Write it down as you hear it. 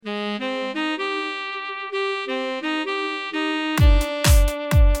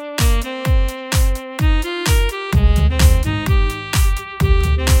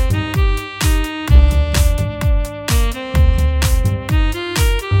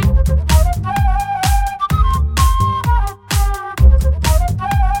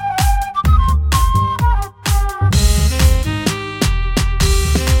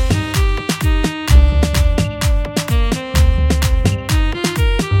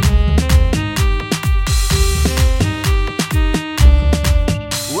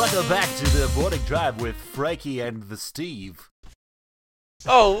back to the morning drive with Frankie and the Steve.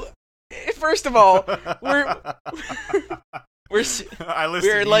 Oh, first of all, we're I listened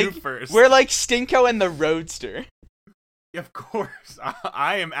we're to like you first. we're like Stinko and the Roadster. Of course,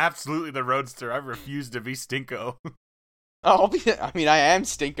 I am absolutely the Roadster. I refuse to be Stinko. I am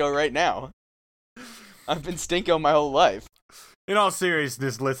Stinko right now. I've been Stinko my whole life. In all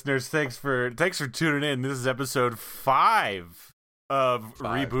seriousness, listeners, thanks for tuning in. This is episode 5 of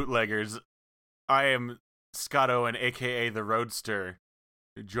Rebootleggers. I am Scott Owen, aka the Roadster,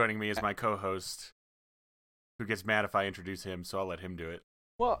 joining me as my co-host, who gets mad if I introduce him, so I'll let him do it.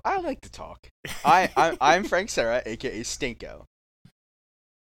 Well, I like to talk. I'm Frank Serra, aka Stinko.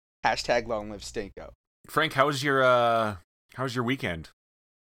 Hashtag long live Stinko. Frank, how was your weekend?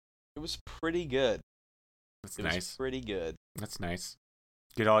 It was pretty good. That's It nice. was pretty good. That's nice.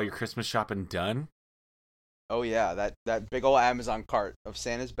 Get all your Christmas shopping done? Oh yeah, that big old Amazon cart of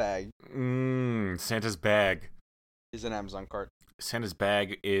Santa's bag Santa's bag. is an Amazon cart. Santa's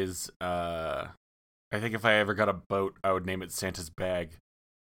bag is, I think if I ever got a boat, I would name it Santa's bag.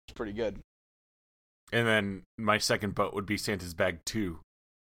 It's pretty good. And then my second boat would be Santa's bag 2.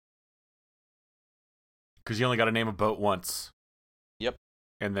 Because you only got to name a boat once. Yep.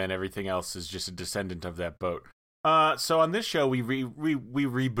 And then everything else is just a descendant of that boat. So on this show, we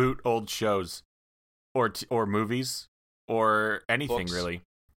reboot old shows, or movies, or anything Books. really.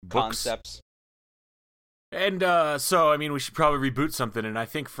 Books. Concepts. And so I mean, we should probably reboot something. And I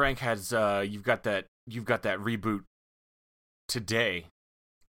think Frank has you've got that reboot today.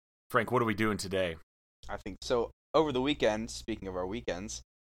 Frank, what are we doing today? I think so. Over the weekend, speaking of our weekends,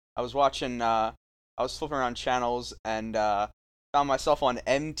 I was watching. I was flipping around channels and found myself on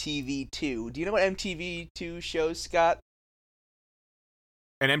MTV2. Do you know what MTV2 shows, Scott?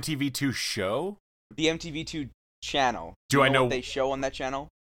 An MTV2 show? The MTV2 channel. Do you I know what they show on that channel?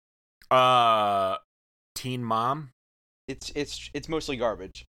 Teen Mom? It's mostly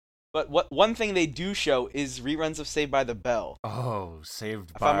garbage. But one thing they do show is reruns of Saved by the Bell. Oh,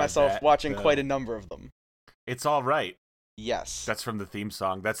 Saved I by found myself that watching Bell. quite a number of them. It's all right. Yes. That's from the theme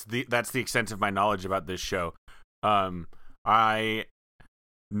song. That's the extent of my knowledge about this show. I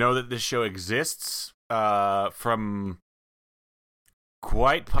know that this show exists from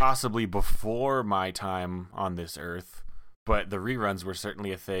quite possibly before my time on this earth, but the reruns were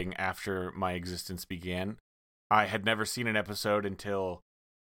certainly a thing after my existence began. I had never seen an episode until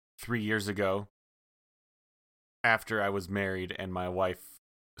 3 years ago, after I was married and my wife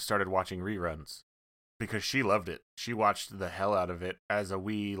started watching reruns. Because she loved it. She watched the hell out of it as a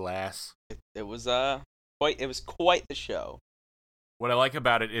wee lass. It was quite the show. What I like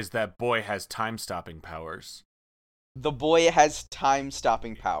about it is that boy has time-stopping powers. The boy has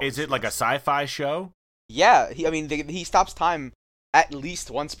time-stopping powers. Is it like a sci-fi show? Yeah, he stops time at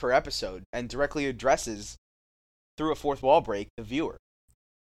least once per episode and directly addresses, through a fourth wall break, the viewer.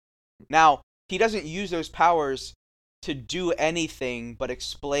 Now, he doesn't use those powers to do anything but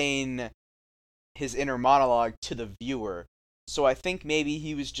explain his inner monologue to the viewer. So I think maybe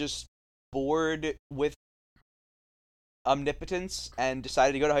he was just bored with omnipotence and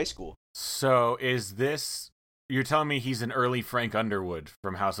decided to go to high school. So you're telling me he's an early Frank Underwood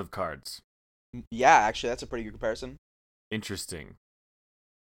from House of Cards? Yeah, actually, that's a pretty good comparison. Interesting.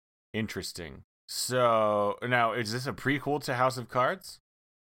 So, now, is this a prequel to House of Cards?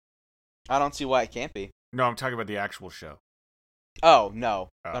 I don't see why it can't be. No, I'm talking about the actual show. Oh, no.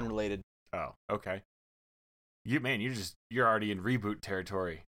 Oh. Unrelated. Oh, okay. You're already in reboot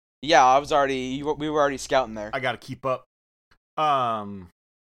territory. Yeah, we were already scouting there. I gotta keep up.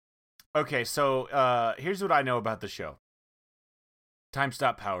 Okay, so here's what I know about the show. Time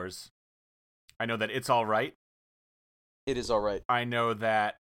stop powers. I know that it's all right. It is all right. I know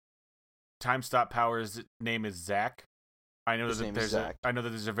that time stop powers' name is Zach. I know that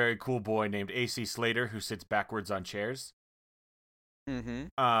there's a very cool boy named AC Slater who sits backwards on chairs. Mm-hmm.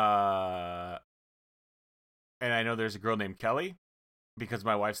 And I know there's a girl named Kelly, because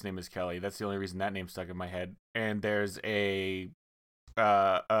my wife's name is Kelly. That's the only reason that name stuck in my head. And there's a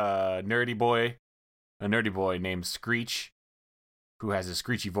nerdy boy named Screech, who has a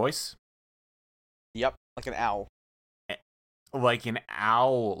screechy voice. Yep, like an owl. Like an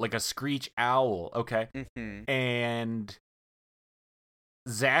owl, like a screech owl. Okay. Mm-hmm. And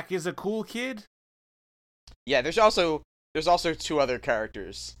Zach is a cool kid. Yeah, there's also 2 other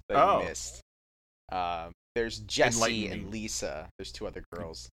characters that you missed. There's Jessie and Lisa. There's 2 other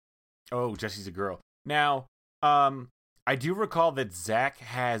girls. Oh, Jessie's a girl. Now, I do recall that Zach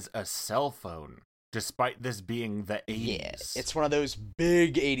has a cell phone, despite this being the 80s. Yeah, it's one of those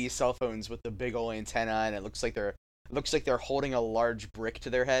big 80s cell phones with the big old antenna, and it looks like they're holding a large brick to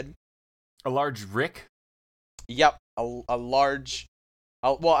their head. A large Rick? Yep, a large.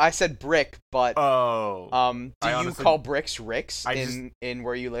 Well, I said brick, but Oh. do you call bricks Ricks in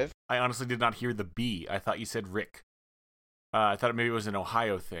where you live? I honestly did not hear the B. I thought you said Rick. I thought maybe it was an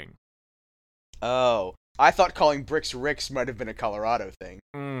Ohio thing. Oh, I thought calling bricks Ricks might have been a Colorado thing.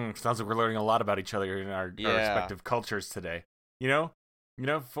 Sounds like we're learning a lot about each other in our respective cultures today. 20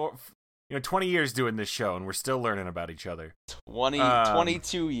 years doing this show, and we're still learning about each other.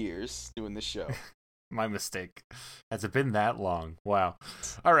 22 years doing this show. My mistake. Has it been that long? Wow.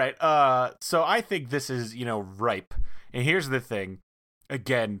 All right. So I think this is, ripe. And here's the thing.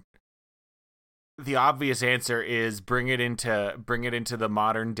 Again, the obvious answer is bring it into the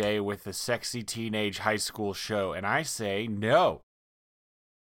modern day with a sexy teenage high school show. And I say no.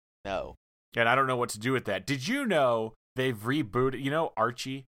 No. And I don't know what to do with that. Did you know they've rebooted,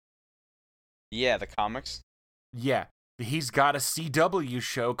 Archie? Yeah, the comics. Yeah. He's got a CW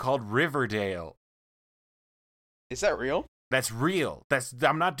show called Riverdale. Is that real? That's real.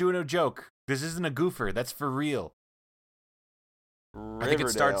 I'm not doing a joke. This isn't a goofer. That's for real. Riverdale. I think it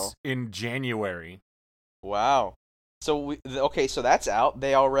starts in January. Wow. So so that's out.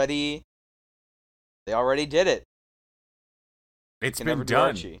 They already did it. It's been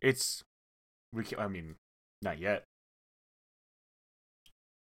done. Archie. Not yet.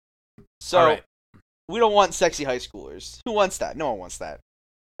 So right. We don't want sexy high schoolers. Who wants that? No one wants that.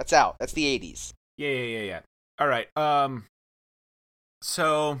 That's out. That's the 80s. Yeah. All right.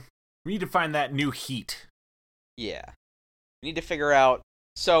 So we need to find that new heat. Yeah. We need to figure out.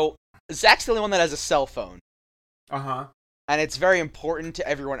 So Zach's the only one that has a cell phone. Uh-huh. And it's very important to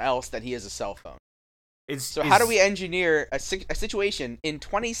everyone else that he has a cell phone. How do we engineer a situation in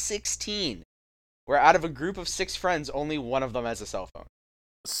 2016 where out of a group of 6 friends, only one of them has a cell phone?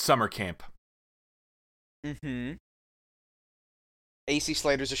 Summer camp. Mm-hmm. AC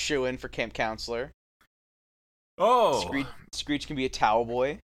Slater's a shoo-in for camp counselor. Oh. Screech can be a towel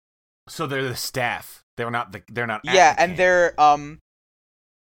boy. So they're the staff. They're not. Yeah, and they're we're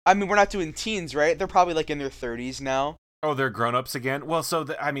not doing teens, right? They're probably like in their 30s now. Oh, they're grown-ups again? Well,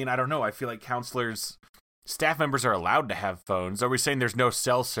 I don't know. I feel like counselors, staff members are allowed to have phones. Are we saying there's no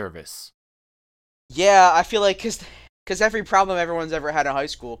cell service? Yeah, I feel like because every problem everyone's ever had in high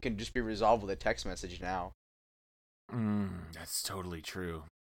school can just be resolved with a text message now. That's totally true.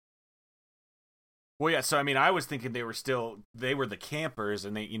 Well, yeah, so I was thinking they were the campers,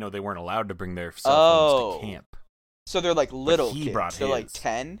 and they weren't allowed to bring their cell phones to camp. So they're like little kids. They're like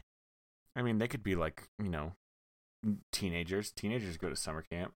 10? They could be like, teenagers. Teenagers go to summer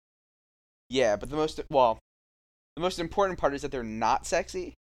camp. Yeah, but the most important part is that they're not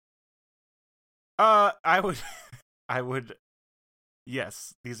sexy. I would.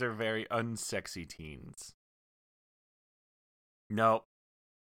 Yes, these are very unsexy teens. Nope.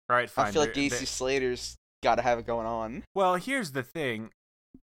 All right, fine. I feel like AC Slater's got to have it going on. Well, here's the thing.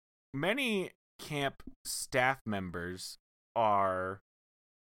 Many camp staff members are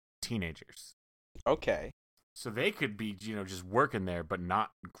teenagers. Okay. So they could be, just working there, but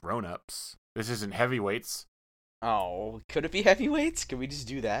not grown-ups. This isn't Heavyweights. Oh, could it be Heavyweights? Can we just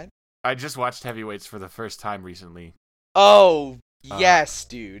do that? I just watched Heavyweights for the first time recently. Oh, yes,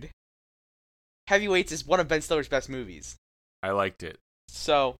 dude. Heavyweights is one of Ben Stiller's best movies. I liked it.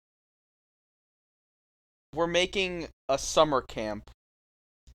 So, we're making a summer camp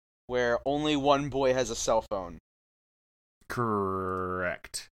where only one boy has a cell phone.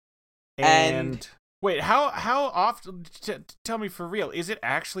 Correct. And wait, how often? Tell me for real. Is it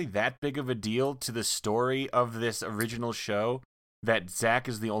actually that big of a deal to the story of this original show that Zach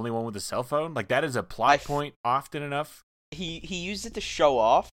is the only one with a cell phone? Like, that is a plot point often enough. He used it to show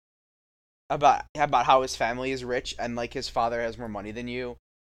off about how his family is rich and like his father has more money than you,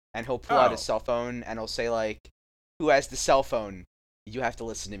 and he'll pull out his cell phone and he'll say like, "Who has the cell phone? You have to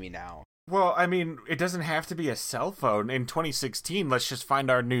listen to me now." Well, it doesn't have to be a cell phone. In 2016, let's just find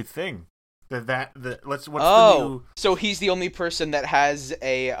our new thing. What's the new? So he's the only person that has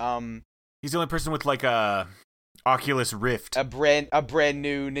a He's the only person with like a Oculus Rift. A brand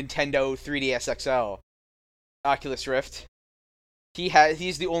new Nintendo 3DS XL. Oculus Rift.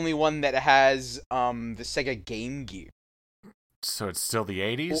 He's the only one that has the Sega Game Gear. So it's still the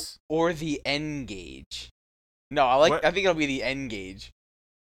 80s? Or the N-Gage. No, I think it'll be the N-Gage.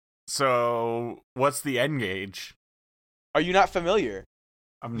 So what's the N-Gage? Are you not familiar?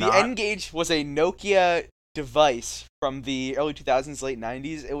 I'm not. The N-Gage was a Nokia device from the early 2000s, late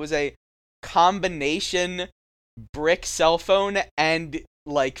 90s. It was a combination brick cell phone and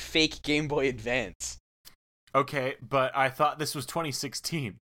like fake Game Boy Advance. Okay, but I thought this was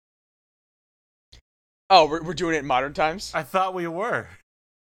 2016. Oh, we're doing it in modern times? I thought we were.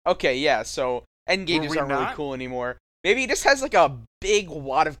 Okay, yeah. So N Were gauges we aren't really not? cool anymore. Maybe he just has like a big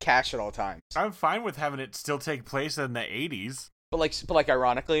wad of cash at all times. I'm fine with having it still take place in the 80s. But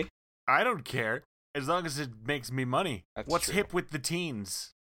ironically, I don't care as long as it makes me money. That's What's true. hip with the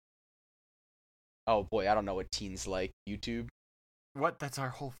teens? oh boy, I don't know what teens like. YouTube. What? That's our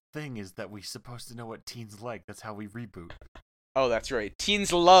whole thing, is that we're supposed to know what teens like. That's how we reboot. Oh, that's right.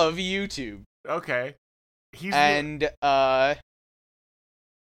 Teens love YouTube Okay. and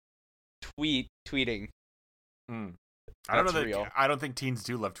tweeting. I don't know That's that. real. I don't think teens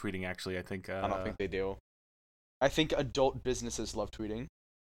do love tweeting. Actually, I think. I don't think they do. I think adult businesses love tweeting.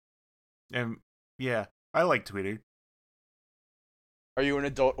 And yeah, I like tweeting. Are you an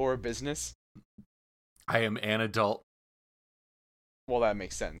adult or a business? I am an adult Well, that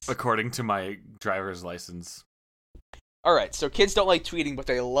makes sense. according to my driver's license. All right, so kids don't like tweeting, but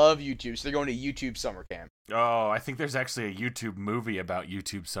they love YouTube, so they're going to YouTube summer camp. Oh, I think there's actually a YouTube movie about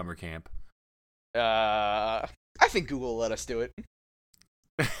YouTube summer camp. I think Google will let us do it.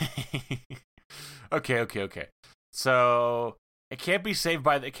 Okay. So it can't be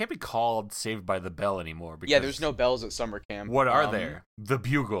it can't be called Saved by the Bell anymore. Because Yeah, there's no bells at summer camp. What are there? The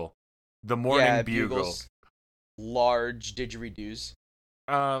Bugle, the Morning Bugle. Bugles, large didgeridoos.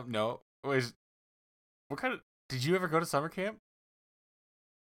 No. What kind of? Did you ever go to summer camp?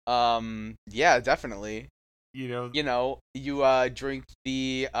 Yeah, definitely. You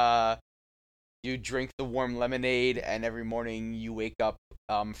You drink the warm lemonade, and every morning you wake up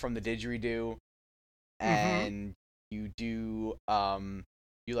from the didgeridoo, and you do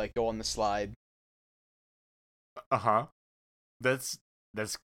you like go on the slide. That's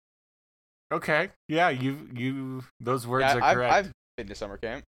okay. Yeah, you those words Yeah, are correct. I've been to summer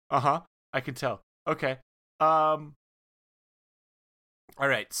camp. I can tell. Okay. All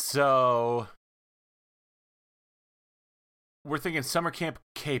right. So we're thinking summer camp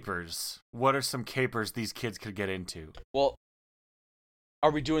capers. What are some capers these kids could get into? Well, are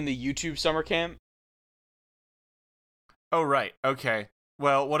we doing the YouTube summer camp? Oh, right. Okay.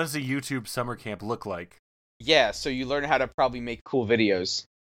 Well, what does a YouTube summer camp look like? Yeah, so you learn how to probably make cool videos.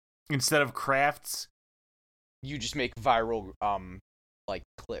 Instead of crafts, You just make viral like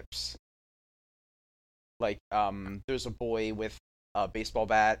clips. Like there's a boy with a baseball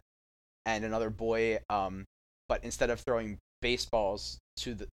bat and another boy but instead of throwing baseballs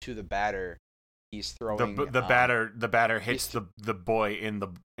to the batter, he's throwing the batter hits the boy in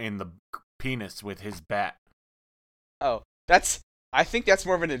the penis with his bat. Oh, I think that's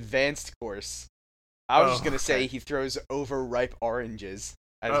more of an advanced course. I was just gonna say he throws overripe oranges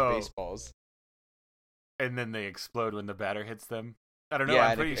as baseballs. And then they explode when the batter hits them. I don't know. Yeah,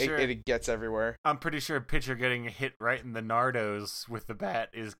 I'm pretty sure it gets everywhere. I'm pretty sure a pitcher getting hit right in the nardos with the bat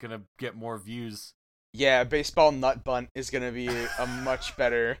is gonna get more views. Yeah, baseball nut bunt is gonna be a much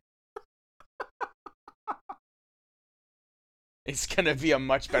better. It's gonna be a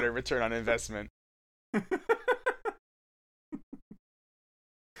much better return on investment.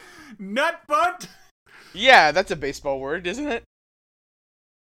 Nut bunt. Yeah, that's a baseball word, isn't it?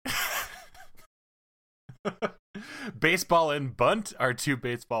 Baseball and bunt are two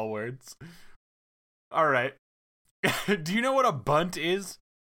baseball words. All right. Do you know what a bunt is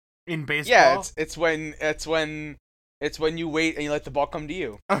in baseball? Yeah, it's when you wait and you let the ball come to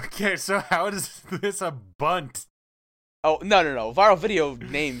you. Okay, so how is this a bunt? Oh, no. Viral video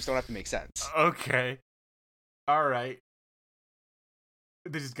names don't have to make sense. Okay. All right.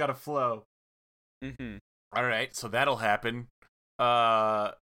 They just gotta flow. Mm-hmm. All right, so that'll happen.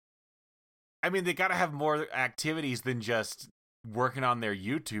 I mean, they gotta have more activities than just working on their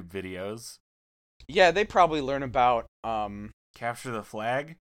YouTube videos. Yeah, they probably learn about Capture the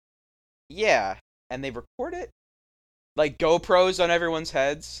flag? Yeah, and they record it? Like GoPros on everyone's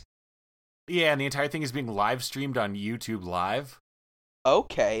heads? Yeah, and the entire thing is being live streamed on YouTube Live.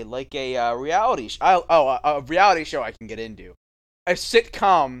 Okay, like a reality a reality show I can get into. A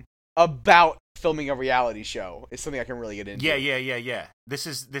sitcom about filming a reality show is something I can really get into. Yeah.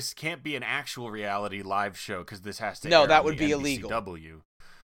 This can't be an actual reality live show because this has to No, air that on would the be NBCW.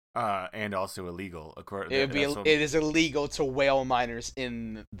 And also illegal. It is illegal to whale minors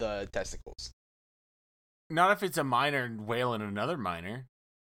in the testicles. Not if it's a minor whaling another minor.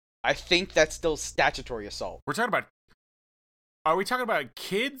 I think that's still statutory assault. Are we talking about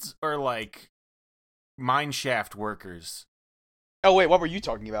kids or like mine shaft workers? Oh wait, what were you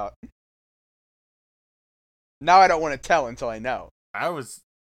talking about? Now I don't want to tell until I know. I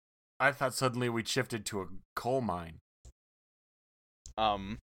thought suddenly we'd shifted to a coal mine.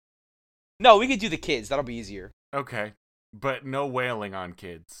 No, we could do the kids. That'll be easier. Okay, but no whaling on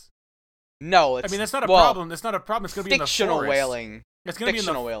kids. No, I it's mean, that's not a problem. That's not a problem. It's going to be in the forest. fictional whaling. It's going to be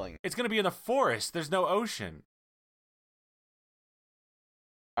in the whaling. It's going to be in the forest. There's no ocean.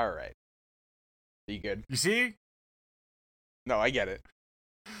 All right. Are you good? You see? No, I get it.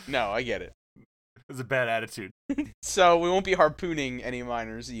 It's a bad attitude. So we won't be harpooning any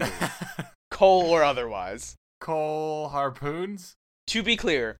miners either, coal or otherwise. Coal harpoons? To be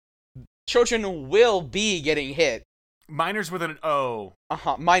clear, children will be getting hit. Miners with an O.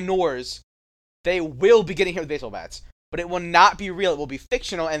 Minors, they will be getting hit with baseball bats, but it will not be real. It will be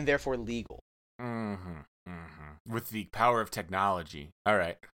fictional and therefore legal. With the power of technology. All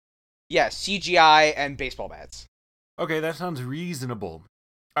right. Yeah, CGI and baseball bats. Okay, that sounds reasonable.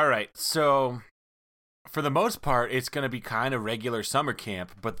 All right, so for the most part, it's going to be kind of regular summer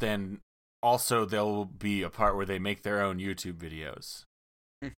camp, but then also there'll be a part where they make their own YouTube videos.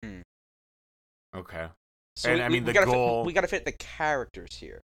 Mm-hmm. Okay. So and I mean, the goal... we got to fit the characters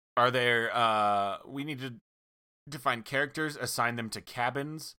here. Are there... we need to define characters, assign them to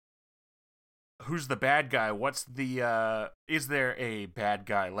cabins. Who's the bad guy? What's the... is there a bad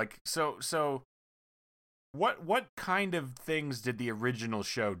guy? Like, so... What kind of things did the original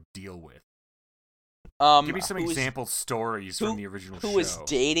show deal with? Give me some example stories from the original show. Who was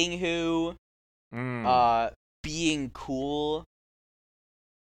dating who? Being cool.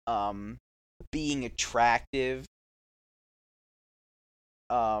 Being attractive.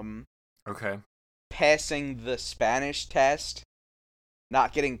 Okay. Passing the Spanish test.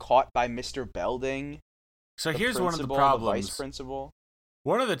 Not getting caught by Mr. Belding. So here's one of the problems. The vice principal.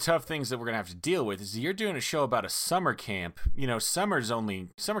 One of the tough things that we're going to have to deal with is you're doing a show about a summer camp. You know, summer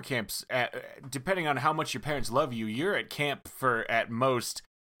camps, depending on how much your parents love you, you're at camp for at most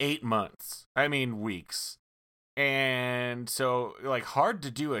 8 months. I mean, weeks. And so, like, hard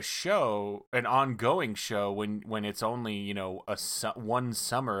to do a show, an ongoing show, when it's only, you know, one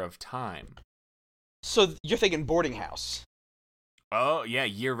summer of time. So you're thinking boarding house. Oh, yeah,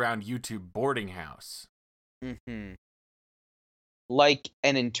 year-round YouTube boarding house. Mm-hmm. Like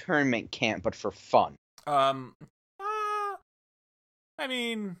an internment camp, but for fun. I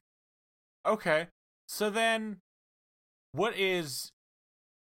mean, okay. So then, what is...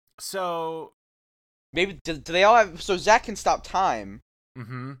 So... Maybe, do they all have... So Zach can stop time.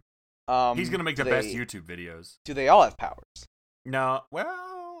 Mm-hmm. He's gonna make the best YouTube videos. Do they all have powers? No,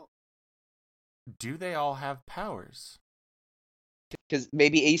 well... Do they all have powers? Because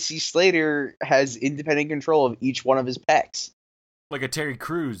maybe AC Slater has independent control of each one of his pecs. Like a Terry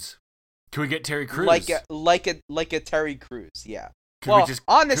Crews. Can we get Terry Crews? Like a Terry Crews, yeah.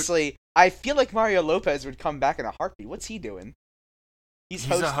 Honestly, I feel like Mario Lopez would come back in a heartbeat. What's he doing? He's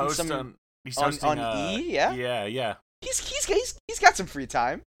a host on E, yeah? Yeah. He's got some free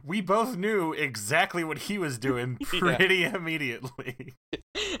time. We both knew exactly what he was doing pretty immediately.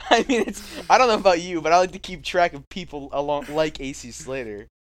 I mean, I don't know about you, but I like to keep track of people along like AC Slater.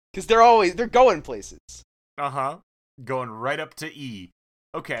 Because they're going places. Uh-huh. Going right up to E.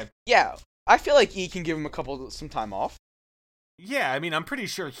 Okay. Yeah, I feel like E can give him some time off. Yeah, I mean, I'm pretty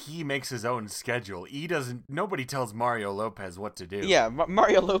sure he makes his own schedule. Nobody tells Mario Lopez what to do. Yeah,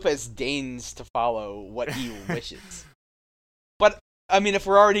 Mario Lopez deigns to follow what he wishes. But, I mean, if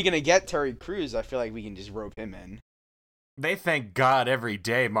we're already going to get Terry Crews, I feel like we can just rope him in. They thank God every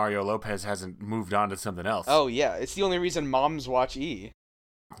day Mario Lopez hasn't moved on to something else. Oh, yeah, it's the only reason moms watch E.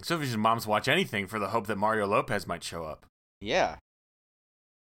 So if moms watch anything for the hope that Mario Lopez might show up. Yeah.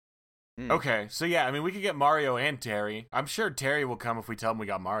 Okay, so yeah, I mean, we could get Mario and Terry. I'm sure Terry will come if we tell him we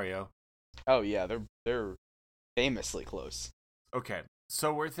got Mario. Oh yeah, they're famously close. Okay,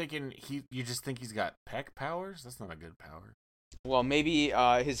 so we're thinking you just think he's got peck powers? That's not a good power. Well, maybe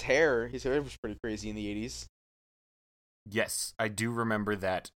his hair was pretty crazy in the 80s. Yes, I do remember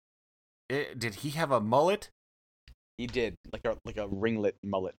that. Did he have a mullet? He did, like a ringlet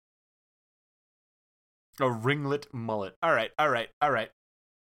mullet. A ringlet mullet. All right.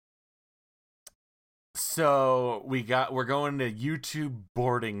 So we're going to YouTube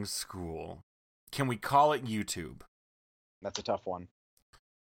boarding school. Can we call it YouTube? That's a tough one.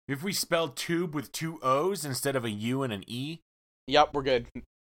 If we spell tube with 2 O's instead of a U and an E? Yep, we're good.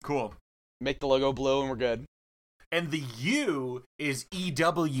 Cool. Make the logo blue and we're good. And the U is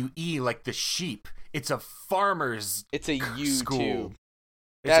EWE, like the sheep. It's a farmer's It's a YouTube. School.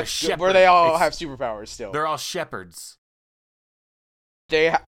 That's a shepherd. Where they all have superpowers still. They're all shepherds.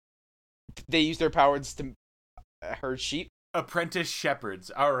 They use their powers to herd sheep. Apprentice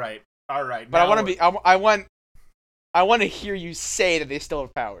shepherds. All right. But now, I want to hear you say that they still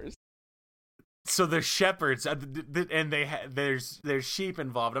have powers. So they're shepherds, and there's sheep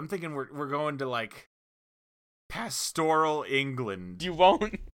involved. I'm thinking we're going to like pastoral England. You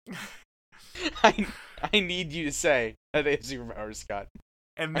won't. I need you to say that they have superpowers, Scott.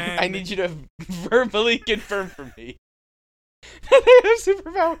 And then I need you to verbally confirm for me that they have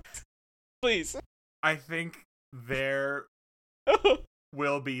superpowers. Please. I think there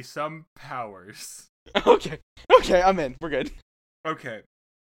will be some powers. Okay, I'm in. We're good. Okay.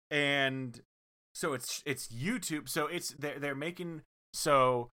 And so it's YouTube. So they're making,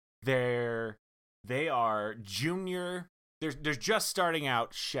 so they are junior. They're just starting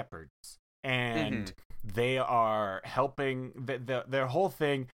out shepherds, and they are helping their whole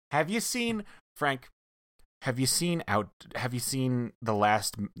thing. Have you seen, Frank? Have you seen The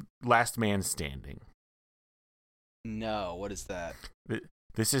Last Man Standing? No, what is that?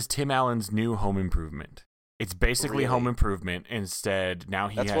 This is Tim Allen's new Home Improvement. It's basically Home Improvement. Instead, now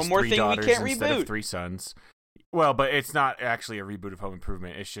he has 3 daughters instead of 3 sons. Well, but it's not actually a reboot of Home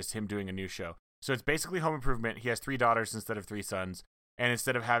Improvement. It's just him doing a new show. So it's basically Home Improvement. He has 3 daughters instead of 3 sons. And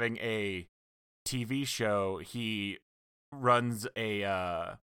instead of having a TV show, he runs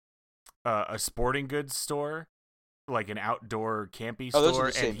a sporting goods store, like an outdoor campy store. Those are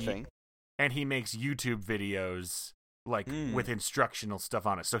the same thing. And he makes YouTube videos like with instructional stuff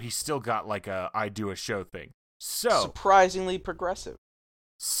on it. So he's still got like I do a show thing. So surprisingly progressive.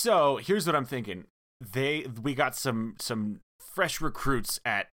 So here's what I'm thinking. We got some fresh recruits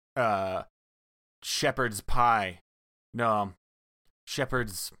at Shepherd's Pie. No,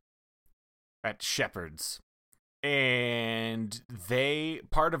 Shepherd's at Shepherd's. And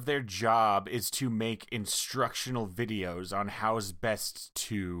part of their job is to make instructional videos on how's best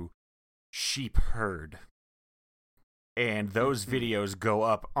to sheep herd. And those videos go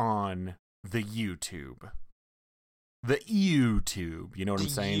up on the YouTube. The YouTube, you know what I'm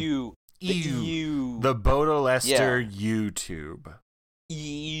saying? The Bodo Lester YouTube.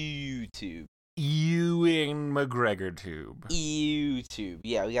 YouTube. Ewan McGregor tube. YouTube.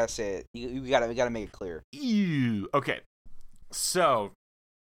 Yeah, we gotta say it. We gotta make it clear. Okay. So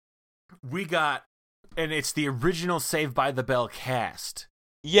we got, and it's the original Saved by the Bell cast.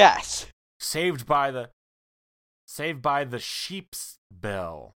 Yes. Saved by the sheep's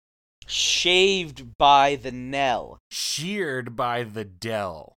bell. Shaved by the Nell. Sheared by the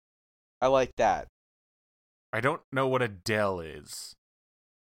Dell. I like that. I don't know what a Dell is.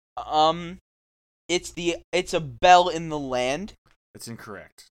 It's a bell in the land. That's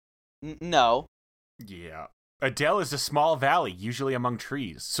incorrect. No. Yeah. A dell is a small valley, usually among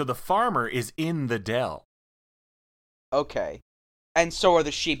trees. So the farmer is in the dell. Okay. And so are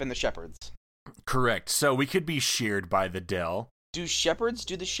the sheep and the shepherds. Correct. So we could be sheared by the dell. Do shepherds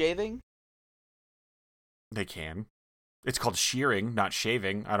do the shaving? They can. It's called shearing, not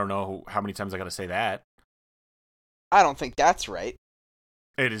shaving. I don't know how many times I gotta say that. I don't think that's right.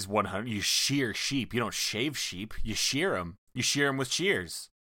 It is 100. You shear sheep. You don't shave sheep. You shear them. You shear them with shears.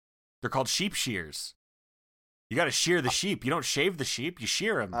 They're called sheep shears. You got to shear the sheep. You don't shave the sheep. You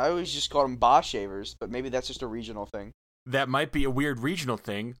shear them. I always just called them boss shavers, but maybe that's just a regional thing. That might be a weird regional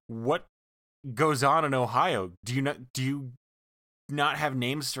thing. What goes on in Ohio? Do you not have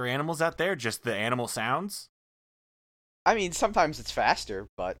names for animals out there? Just the animal sounds? I mean, sometimes it's faster,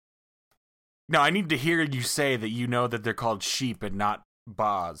 but... No, I need to hear you say that you know that they're called sheep and not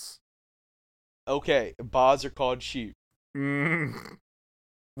Boz. Okay, Boz are called sheep.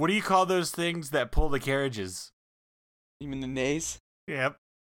 What do you call those things that pull the carriages? You mean the nays? Yep.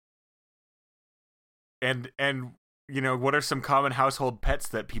 And you know, what are some common household pets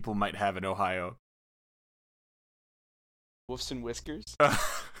that people might have in Ohio? Woofs and whiskers?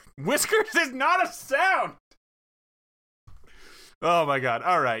 Whiskers is not a sound! Oh my god.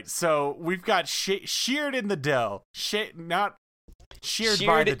 All right. So we've got sheared in the dell. Not sheared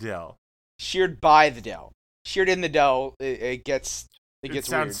by the dell. Sheared by the dell. Sheared in the dell, it gets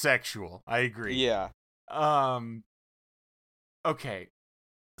sounds weird. Sexual. I agree. Yeah. Okay.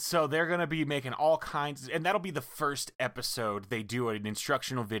 So they're going to be making all kinds, and that'll be the first episode. They do an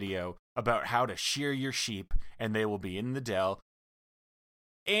instructional video about how to shear your sheep, and they will be in the dell.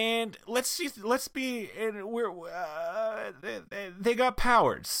 And they got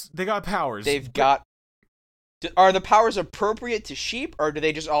powers. Are the powers appropriate to sheep, or do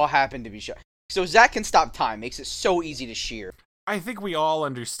they just all happen to be sheep? So Zach can stop time, makes it so easy to shear. I think we all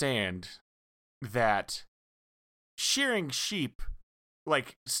understand that shearing sheep,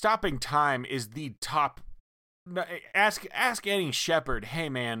 like stopping time, is the top. Ask any shepherd, hey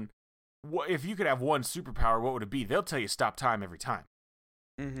man, if you could have one superpower, what would it be? They'll tell you stop time every time.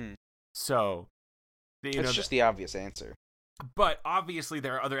 Mm-hmm. So, that's just the obvious answer. But obviously,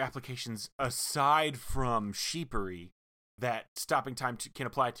 there are other applications aside from sheepery that stopping time can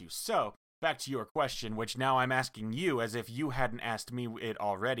apply to. So, back to your question, which now I'm asking you as if you hadn't asked me it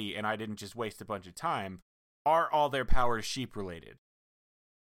already and I didn't just waste a bunch of time. Are all their powers sheep related?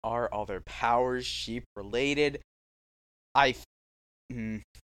 Are all their powers sheep related? I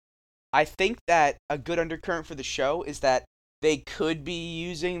think that a good undercurrent for the show is that they could be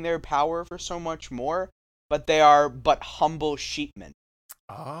using their power for so much more, but they are but humble sheepmen.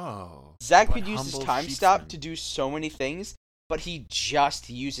 Oh. Zack could use his time stop sheepsmen. to do so many things, but he just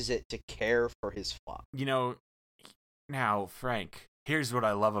uses it to care for his flock. You know, now, Frank, here's what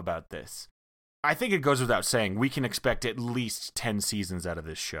I love about this. I think it goes without saying, we can expect at least 10 seasons out of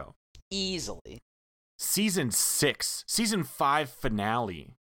this show. Easily. Season 6, Season 5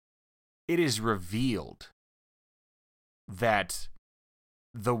 finale, it is revealed that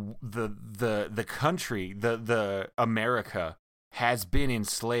the country, the America, has been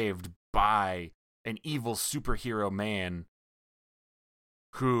enslaved by an evil superhero man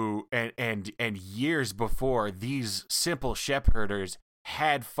who, and years before, these simple shepherders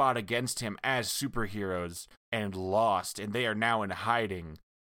had fought against him as superheroes and lost, and they are now in hiding.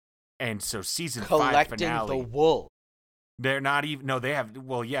 And so season 5 finale, collecting the wool. they're not even, no, they have,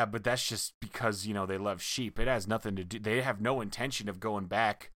 well, yeah, but that's just because, you know, they love sheep. It has nothing to do, they have no intention of going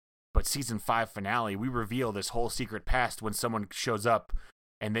back. But season 5 finale, we reveal this whole secret past when someone shows up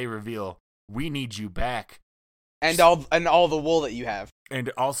and they reveal, we need you back. And all the wool that you have.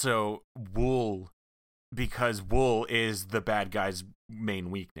 And also wool, because wool is the bad guy's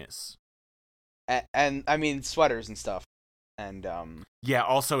main weakness. And I mean sweaters and stuff. And yeah,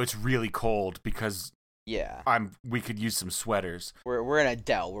 also it's really cold because yeah. we could use some sweaters. We're in a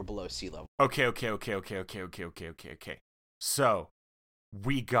dell, we're below sea level. Okay. So,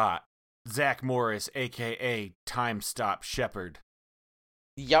 we got Zach Morris, aka Time Stop Shepherd.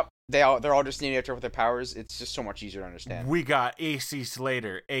 Yep. They're all just named after with their powers. It's just so much easier to understand. We got AC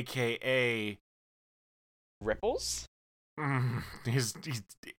Slater, aka Ripples? I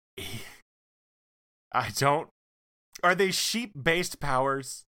don't. Are they sheep-based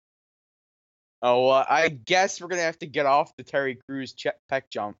powers? Oh, I guess we're gonna have to get off the Terry Crews peck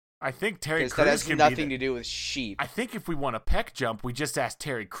jump. I think Terry Because Crews that has can nothing be to do with sheep. I think if we want a peck jump, we just ask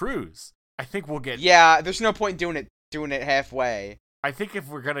Terry Crews. I think we'll get. Yeah, there's no point in doing it halfway. I think if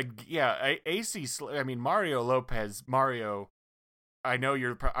we're gonna, Mario Lopez, Mario. I know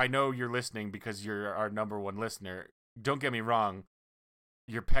you're listening because you're our number one listener. Don't get me wrong,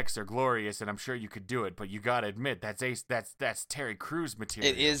 your pecs are glorious, and I'm sure you could do it. But you gotta admit that's Terry Crews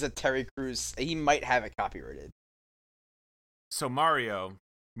material. It is a Terry Crews. He might have it copyrighted. So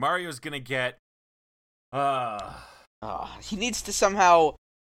Mario's gonna get. He needs to somehow.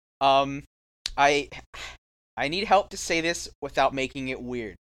 I need help to say this without making it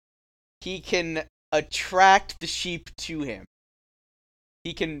weird. He can attract the sheep to him.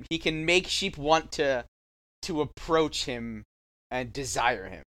 He can make sheep want to approach him and desire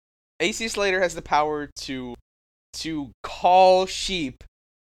him. AC Slater has the power to call sheep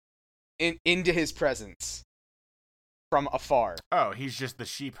into his presence from afar. Oh, he's just the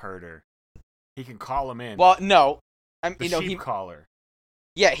sheep herder. He can call them in. Well, no, sheep caller.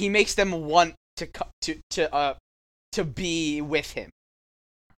 Yeah, he makes them want to be with him.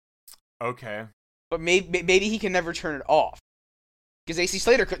 Okay. But maybe he can never turn it off. Because AC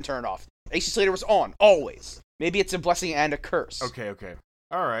Slater couldn't turn it off. AC Slater was on, always. Maybe it's a blessing and a curse. Okay.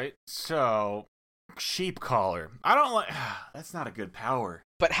 Alright, so sheep caller. I don't like that's not a good power.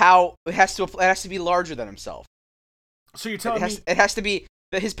 But how it has to be larger than himself. So you're telling me it has to be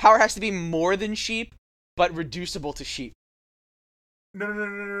that his power has to be more than sheep, but reducible to sheep.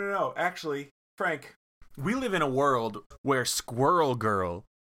 No. Actually, Frank, we live in a world where Squirrel Girl,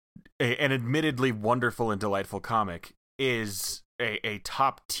 an admittedly wonderful and delightful comic, is a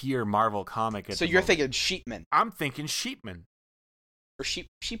top tier Marvel comic. So you're thinking Sheepman? I'm thinking Sheepman. Or Sheep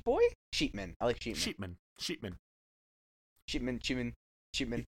Boy? Sheepman. I like Sheepman. Sheepman.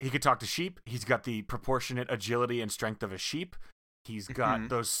 He could talk to sheep. He's got the proportionate agility and strength of a sheep. He's got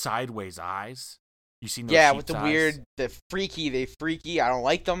those sideways eyes. You seen those? Yeah, with the eyes? weird, the freaky. I don't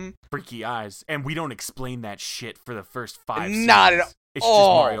like them. Freaky eyes, and we don't explain that shit for the first 5 seasons. Not at all. It's just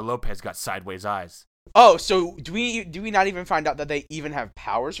Mario Lopez got sideways eyes. Oh, so do we not even find out that they even have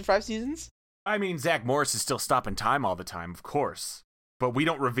powers for 5 seasons? I mean, Zach Morris is still stopping time all the time, of course. But we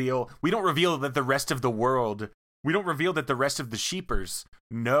don't reveal that the rest of the world, we don't reveal that the rest of the sheepers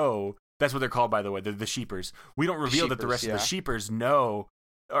know, that's what they're called, by the way, the sheepers. We don't reveal that the rest of the sheepers know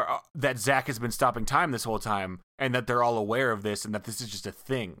that Zach has been stopping time this whole time, and that they're all aware of this, and that this is just a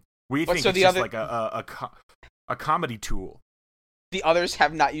thing. We think it's just like a comedy tool. The others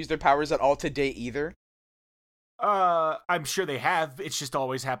have not used their powers at all to date either? I'm sure they have. It's just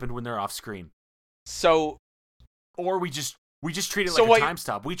always happened when they're off screen. So, or we just treat it So like what- a time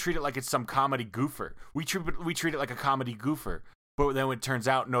stop. We treat it like it's some comedy goofer. We treat it like a comedy goofer. But then when it turns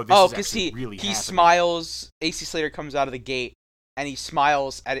out, no, this is because actually really he happening. smiles. AC Slater comes out of the gate and he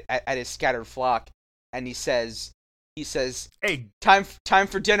smiles at his scattered flock, and he says, Hey, time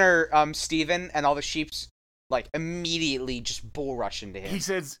for dinner, Steven, and all the sheeps like immediately just bull rush into him.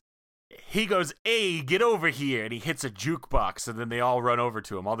 he goes, hey, get over here, and he hits a jukebox, and then they all run over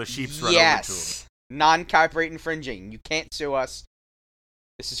to him. All the sheeps run over to him. Yes, non-copyright infringing. You can't sue us.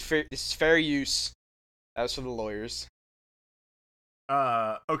 This is fair use. That was for the lawyers.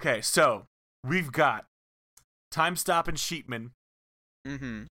 Okay, so we've got Time Stop and Sheepman.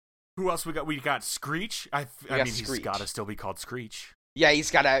 Mm-hmm. Who else we got? We got Screech. I mean, he's Screech. got to still be called Screech. Yeah,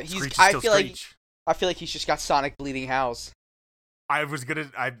 he's got a. Screech is I still feel Screech. like he's just got Sonic bleeding howls. I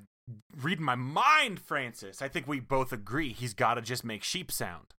reading my mind, Francis. I think we both agree he's got to just make sheep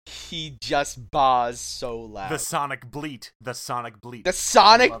sound. He just baws so loud. The Sonic bleat. The Sonic bleat. The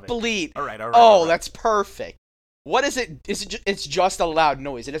Sonic I love it. bleat. All right. Oh, all right. that's perfect. What is it? It's just a loud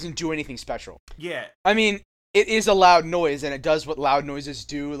noise. It doesn't do anything special. Yeah. I mean, it is a loud noise, and it does what loud noises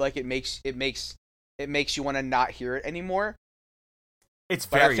do. Like it makes you want to not hear it anymore. It's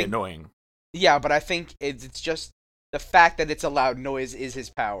But I very think- annoying. Yeah, but I think it's just the fact that it's a loud noise is his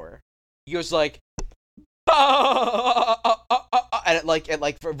power. He goes like, and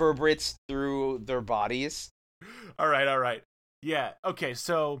it reverberates through their bodies. All right. Yeah. Okay.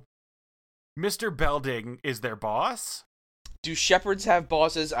 So, Mr. Belding is their boss. Do shepherds have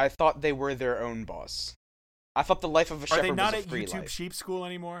bosses? I thought they were their own boss. I thought the life of a Are shepherd they not was a at free YouTube life. Sheep School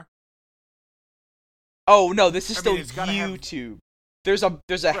anymore? Oh no, this is I still mean, it's gotta have- YouTube. There's a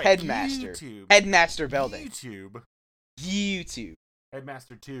Right, headmaster. YouTube. Headmaster Belding. YouTube.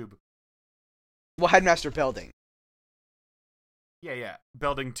 Headmaster Tube. Well, Headmaster Belding. Yeah.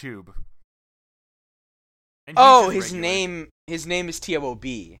 Belding Tube. And he's Oh, just regular. his name is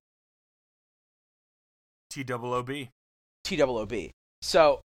T-O-O-B. T-double-O-B. T-O-O-B.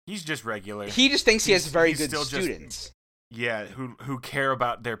 So, He's just regular. he just thinks he has very he's good still just- students. Yeah, who care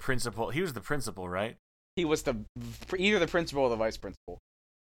about their principal. He was the principal, right? He was either the principal or the vice principal.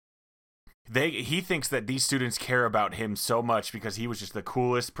 He thinks that these students care about him so much because he was just the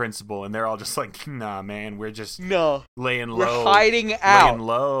coolest principal, and they're all just like, nah, man, we're just No. laying We're low. hiding out. Laying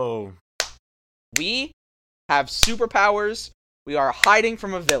low. We have superpowers. We are hiding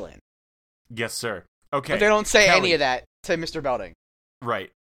from a villain. Yes, sir. Okay. But they don't say Kelly. any of that to Mr. Belding.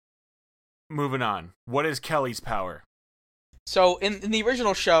 Right. Moving on. What is Kelly's power? So, in the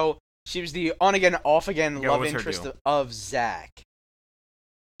original show, she was the on-again, off-again Yeah, what love was her interest deal? of Zack.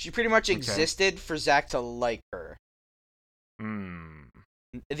 She pretty much Okay. existed for Zack to like her. Hmm.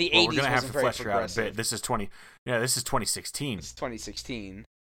 The Well, 80s we're gonna have wasn't to very flesh her out a progressive. bit. This is 2016. It's 2016.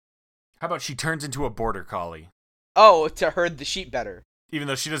 How about she turns into a border collie? Oh, to herd the sheep better. Even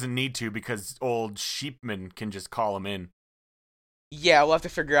though she doesn't need to because old sheepman can just call him in. Yeah, we'll have to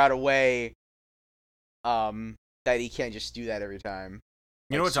figure out a way that he can't just do that every time.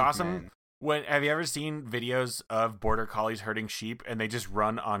 You know Like what's awesome? Superman. Have you ever seen videos of border collies herding sheep and they just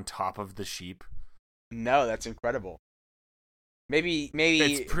run on top of the sheep? No, that's incredible. Maybe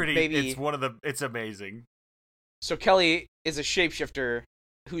It's amazing. So Kelly is a shapeshifter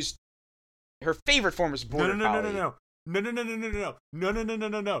whose her favorite form is border collie. No.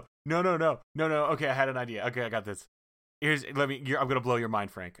 Okay, I had an idea. Okay, I got this. I'm gonna blow your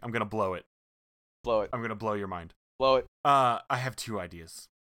mind, Frank. I'm gonna blow it. Blow it. I'm gonna blow your mind. Blow it. I have two ideas.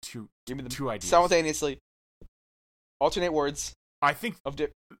 Two ideas. Simultaneously. Alternate words I think of di-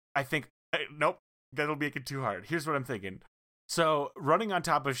 nope, that'll make it too hard. Here's what I'm thinking. So, running on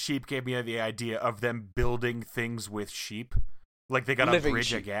top of sheep gave me the idea of them building things with sheep. Like they gotta Living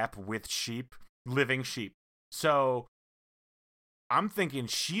bridge a sheep. gap with sheep. Living sheep. So, I'm thinking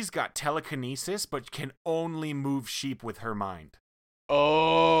she's got telekinesis, but can only move sheep with her mind.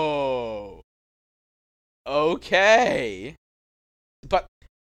 Oh. Okay. But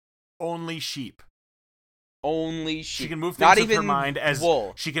Only sheep. only sheep. She can move things Not with her even mind as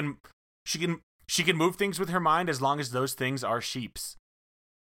wool. she can move things with her mind as long as those things are sheep's.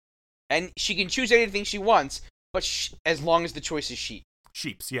 And she can choose anything she wants, but as long as the choice is sheep.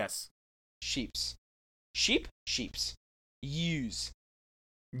 Sheep's, yes. Sheeps. Sheep? Sheeps. Use.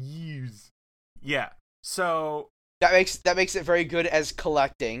 Yeah. So That makes it very good as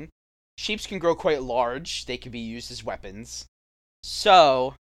collecting. Sheeps can grow quite large. They can be used as weapons.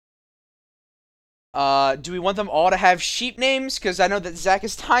 So, do we want them all to have sheep names? Because I know that Zack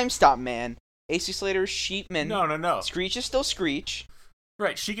is Time Stop Man. AC Slater is Sheepman. no. Screech is still Screech.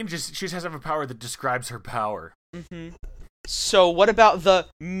 Right, she just has to have a power that describes her power. So what about the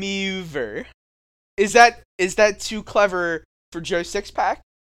Mewver? Is that too clever for Joe Sixpack?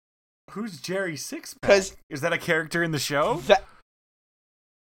 Who's Jerry Sixpack? 'Cause is that a character in the show? That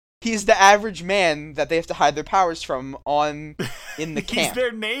he's the average man that they have to hide their powers from in the camp. He's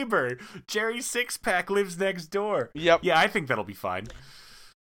their neighbor. Jerry Sixpack lives next door. Yep. Yeah, I think that'll be fine.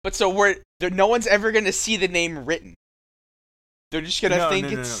 But so no one's ever gonna see the name written. They're just gonna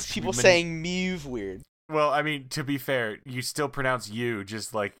think it's people saying Mew weird. Well, I mean, to be fair, you still pronounce you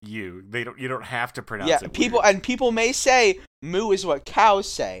just like you. You don't have to pronounce it weird. People may say moo is what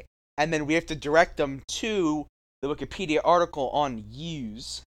cows say, and then we have to direct them to the Wikipedia article on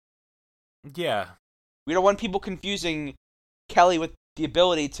use. Yeah. We don't want people confusing Kelly with the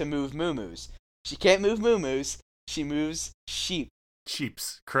ability to move moo-moos. She can't move moo-moos. She moves sheep.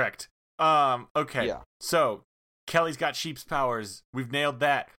 Sheeps, correct. Okay. Yeah. So, Kelly's got sheep's powers. We've nailed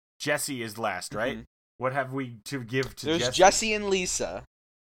that. Jesse is last, right? Mm-hmm. What have we to give to There's Jesse? Jesse and Lisa.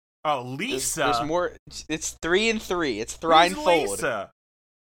 Oh, Lisa. There's more. It's 3 and 3. It's thrinefold. Lisa?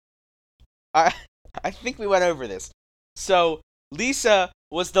 I think we went over this. So Lisa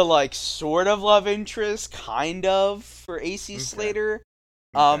was the sort of love interest, kind of, for AC Slater.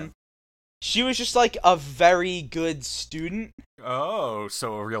 Okay. She was just a very good student. Oh,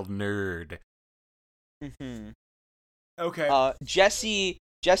 so a real nerd. Mm-hmm. Okay. Jessie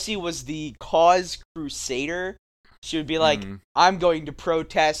was the cause crusader. She would be like, I'm going to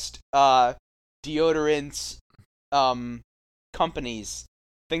protest deodorants companies,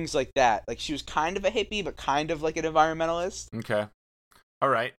 things like that. She was kind of a hippie, but kind of like an environmentalist. Okay. All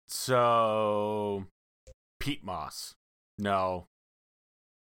right. So Pete Moss. No.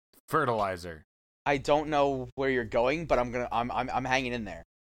 Fertilizer. I don't know where you're going, but I'm hanging in there.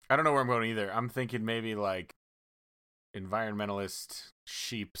 I don't know where I'm going either. I'm thinking maybe environmentalist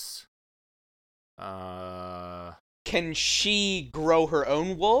sheeps. Can she grow her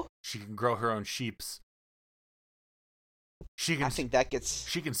own wool? She can grow her own sheeps. I think that gets.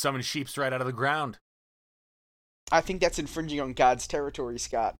 She can summon sheeps right out of the ground. I think that's infringing on God's territory,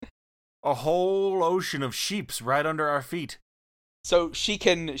 Scott. A whole ocean of sheeps right under our feet. So she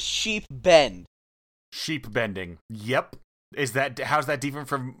can sheep bend. Sheep bending. Yep. How's that different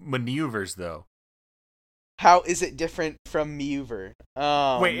from maneuvers though? How is it different from Mewver?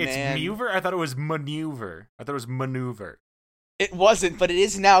 Oh, wait, man. It's Mewver? I thought it was maneuver. I thought it was maneuver. It wasn't, but it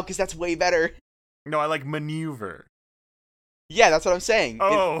is now because that's way better. No, I like maneuver. Yeah, that's what I'm saying.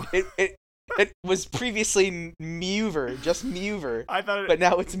 Oh. It was previously Mewver, just Mewver. I thought but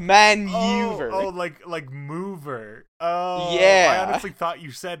now it's Maneuver. Oh, like mover. Oh, yeah. I honestly thought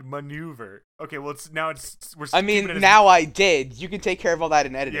you said maneuver. Okay, well we're. I mean, now I did. You can take care of all that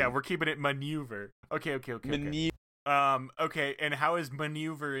in editing. Yeah, we're keeping it maneuver. Okay. Okay, and how is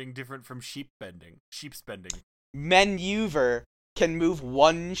maneuvering different from sheep bending? Sheep's bending. Maneuver can move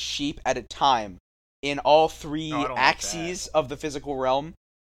one sheep at a time in all three axes of the physical realm.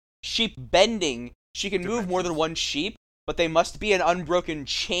 Sheep bending, she can move more than one sheep, but they must be an unbroken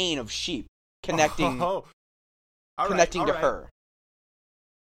chain of sheep connecting to her.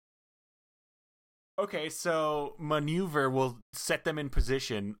 Okay, so maneuver will set them in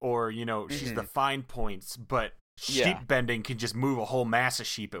position, or she's the fine points, but sheep bending can just move a whole mass of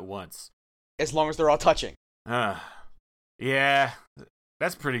sheep at once, as long as they're all touching. Yeah,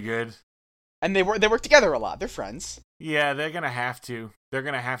 that's pretty good. And they work together a lot. They're friends. Yeah, they're gonna have to. They're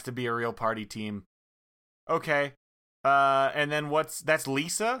gonna have to be a real party team. Okay. And then that's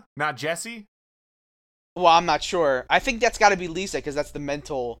Lisa, not Jesse? Well, I'm not sure. I think that's got to be Lisa because that's the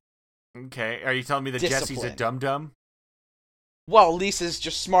mental. Okay. Are you telling me that discipline. Jesse's a dum-dum? Well, Lisa's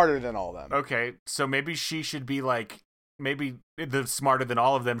just smarter than all of them. Okay, so maybe she should be maybe the smarter than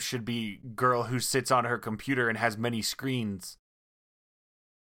all of them should be girl who sits on her computer and has many screens.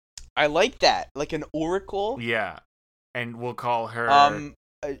 I like that. Like an oracle? Yeah. And we'll call her...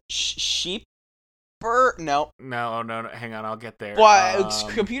 Sheep? No. No, hang on, I'll get there. Well,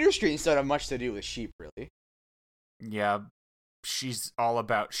 computer screens don't have much to do with sheep, really. Yeah, she's all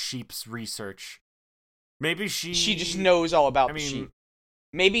about sheep's research. Maybe she just knows all about the sheep.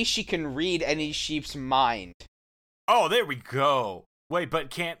 Maybe she can read any sheep's mind. Oh, there we go. Wait, but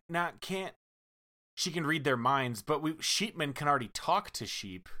can't she can read their minds, but sheepmen can already talk to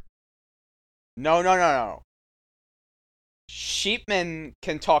sheep. No. Sheepmen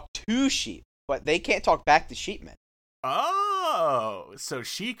can talk to sheep, but they can't talk back to sheepmen. Oh, so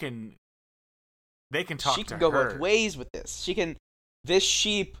they can talk to her. She can go both ways with this. This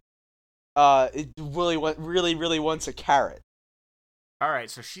sheep it really wants a carrot. All right,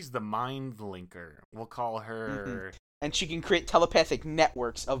 so she's the mind linker. We'll call her... And she can create telepathic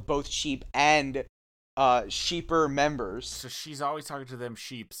networks of both sheep and sheeper members. So she's always talking to them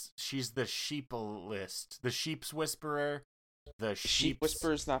sheeps. She's the sheepalist, the sheep's whisperer, the Sheep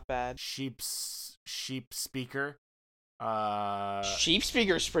whisperer's not bad. sheep speaker. Sheep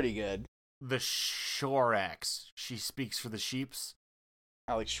speaker's pretty good. The Shorax. She speaks for the sheeps.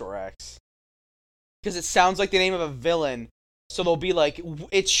 I like Shorax. Because it sounds like the name of a villain. So they'll be like,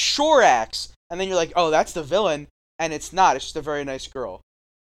 it's Shorax. And then you're like, oh, that's the villain. And it's not. It's just a very nice girl.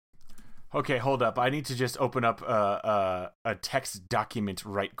 Okay, hold up. I need to just open up a text document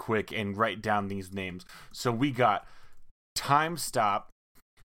right quick and write down these names. So we got Time Stop.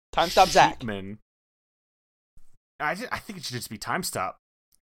 Time Stop Zach. Sheepman. I think it should just be Time Stop.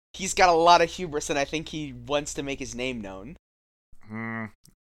 He's got a lot of hubris, and I think he wants to make his name known.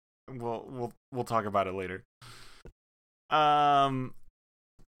 We'll talk about it later.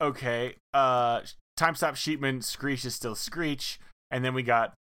 Okay. Time Stop Sheepman. Screech is still Screech, and then we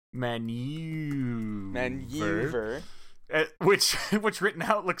got Maneuver, which written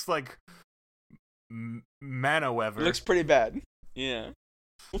out looks like Manoever. It looks pretty bad. Yeah,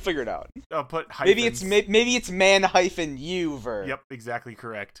 we'll figure it out. I'll put hyphens. Maybe it's Man-Uver. Yep, exactly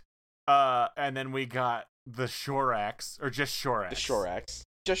correct. And then we got the Shorax, or just Shorax. The Shorax.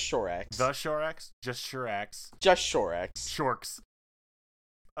 Just Shorax. The Shorax, just Shorax. Just Shorax. Shorks.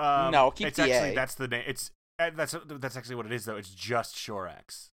 No, keep it's the actually A. that's the name. It's that's actually what it is though. It's just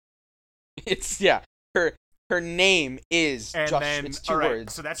Shorax. It's Her name is and just. Then, it's two right,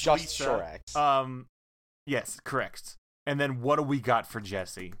 words. So that's just Lisa. Shorax. Yes, correct. And then what do we got for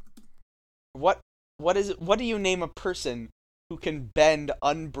Jesse? What is it? What do you name a person who can bend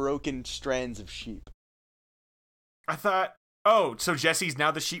unbroken strands of sheep? I thought. Oh, so Jesse's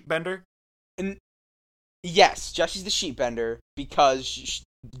now the sheep bender? Yes, Jesse's the sheep bender because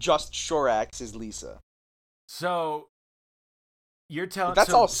just Shorax is Lisa. So you're telling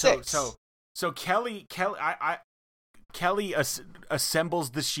that's all six. So Kelly assembles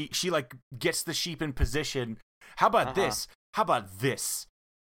the sheep. She like gets the sheep in position. How about this? How about this?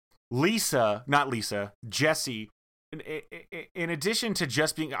 Jesse. In addition to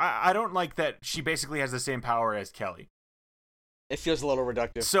just being, I don't like that she basically has the same power as Kelly. It feels a little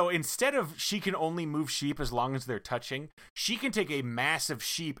reductive. So instead of she can only move sheep as long as they're touching, she can take a massive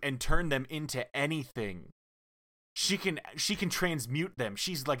sheep and turn them into anything. She can transmute them.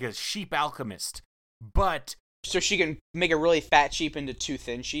 She's like a sheep alchemist. But so she can make a really fat sheep into two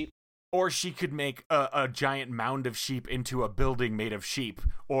thin sheep? Or she could make a giant mound of sheep into a building made of sheep,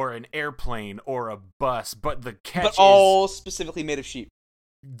 or an airplane, or a bus. But the catch all specifically made of sheep.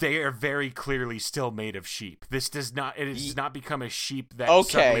 They are very clearly still made of sheep. This does not. It has not become a sheep that okay.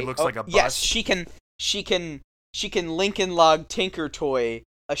 suddenly looks like a bus. Yes, she can Lincoln Log Tinker Toy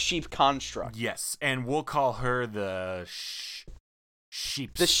a sheep construct. Yes, and we'll call her the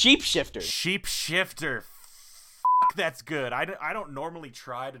sheep. The sheep shifter. Sheep shifter. That's good. I don't normally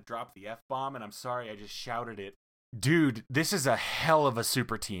try to drop the F-bomb, and I'm sorry I just shouted it. Dude, this is a hell of a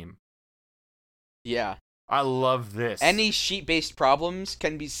super team. Yeah. I love this. Any sheep-based problems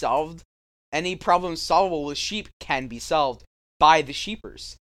can be solved. Any problem solvable with sheep can be solved by the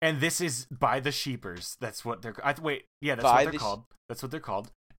sheepers. And this is by the sheepers. That's what they're that's what they're called. That's what they're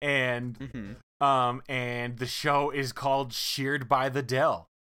called. And and the show is called Sheared by the Dell.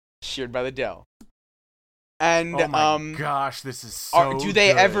 Sheared by the Dell. And oh my gosh, this is so do they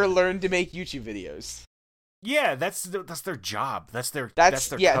good. ever learn to make YouTube videos? Yeah, that's their job. That's the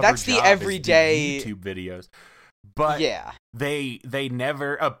everyday YouTube videos. But yeah, they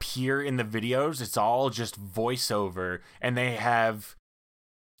never appear in the videos. It's all just voiceover, and they have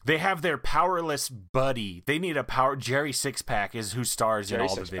their powerless buddy. They need a power. Jerry Sixpack is who stars in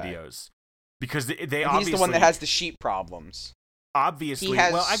all the videos because they obviously he's the one that has the sheep problems. Obviously, he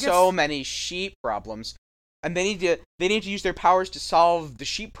has I guess, so many sheep problems, and they need to use their powers to solve the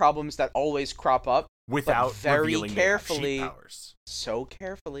sheep problems that always crop up without very revealing carefully. Sheep powers. So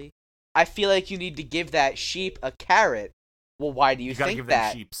carefully. I feel like you need to give that sheep a carrot. Well, why do you think give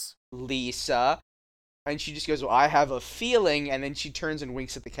that, them sheeps. Lisa? And she just goes, well, I have a feeling, and then she turns and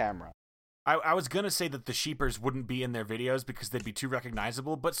winks at the camera. I was going to say that the sheepers wouldn't be in their videos because they'd be too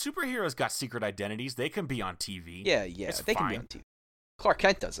recognizable, but superheroes got secret identities. They can be on TV. Yeah, they can be on TV. Clark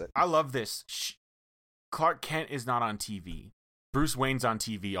Kent does it. I love this. Clark Kent is not on TV. Bruce Wayne's on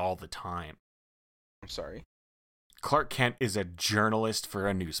TV all the time. I'm sorry. Clark Kent is a journalist for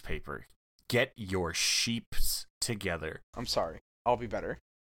a newspaper. Get your sheeps together. I'm sorry. I'll be better.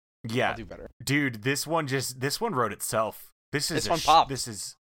 Yeah. I'll do better. Dude, this one wrote itself. This one popped.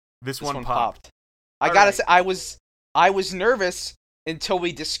 This one popped. I gotta say, I was nervous until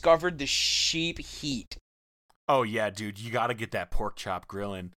we discovered the sheep heat. Oh yeah, dude, you gotta get that pork chop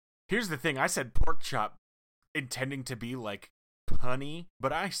grilling. Here's the thing. I said pork chop intending to be like punny,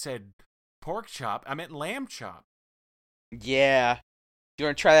 but I said pork chop. I meant lamb chop. Yeah. You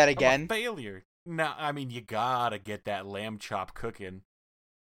want to try that again? I'm a failure. No, I mean, you gotta get that lamb chop cooking.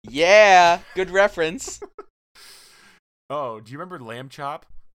 Yeah. Good reference. Oh, do you remember Lamb Chop?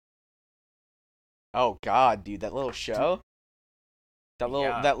 Oh God, dude, that little show. That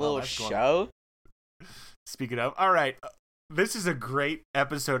little show. Speaking of, all right, this is a great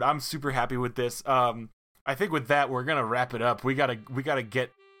episode. I'm super happy with this. I think with that we're gonna wrap it up. We gotta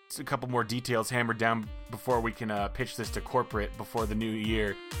get a couple more details hammered down before we can pitch this to corporate before the new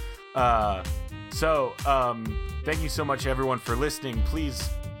year. So thank you so much everyone for listening. Please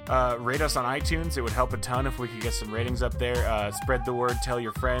rate us on iTunes. It would help a ton if we could get some ratings up there. Spread the word, tell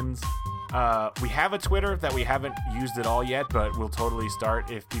your friends. We have a Twitter that we haven't used at all yet, but we'll totally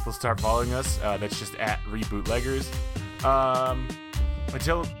start if people start following us. That's just @RebootLeggers.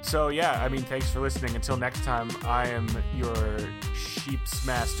 Thanks for listening. Until next time, I am your Sheep's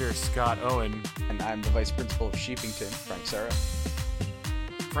Master, Scott Owen. And I'm the Vice Principal of Sheepington, Frank Sarah.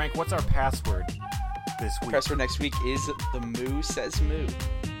 Frank, what's our password this week? Password next week is the Moo Says Moo.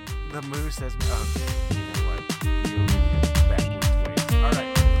 The Moo Says Moo. Okay.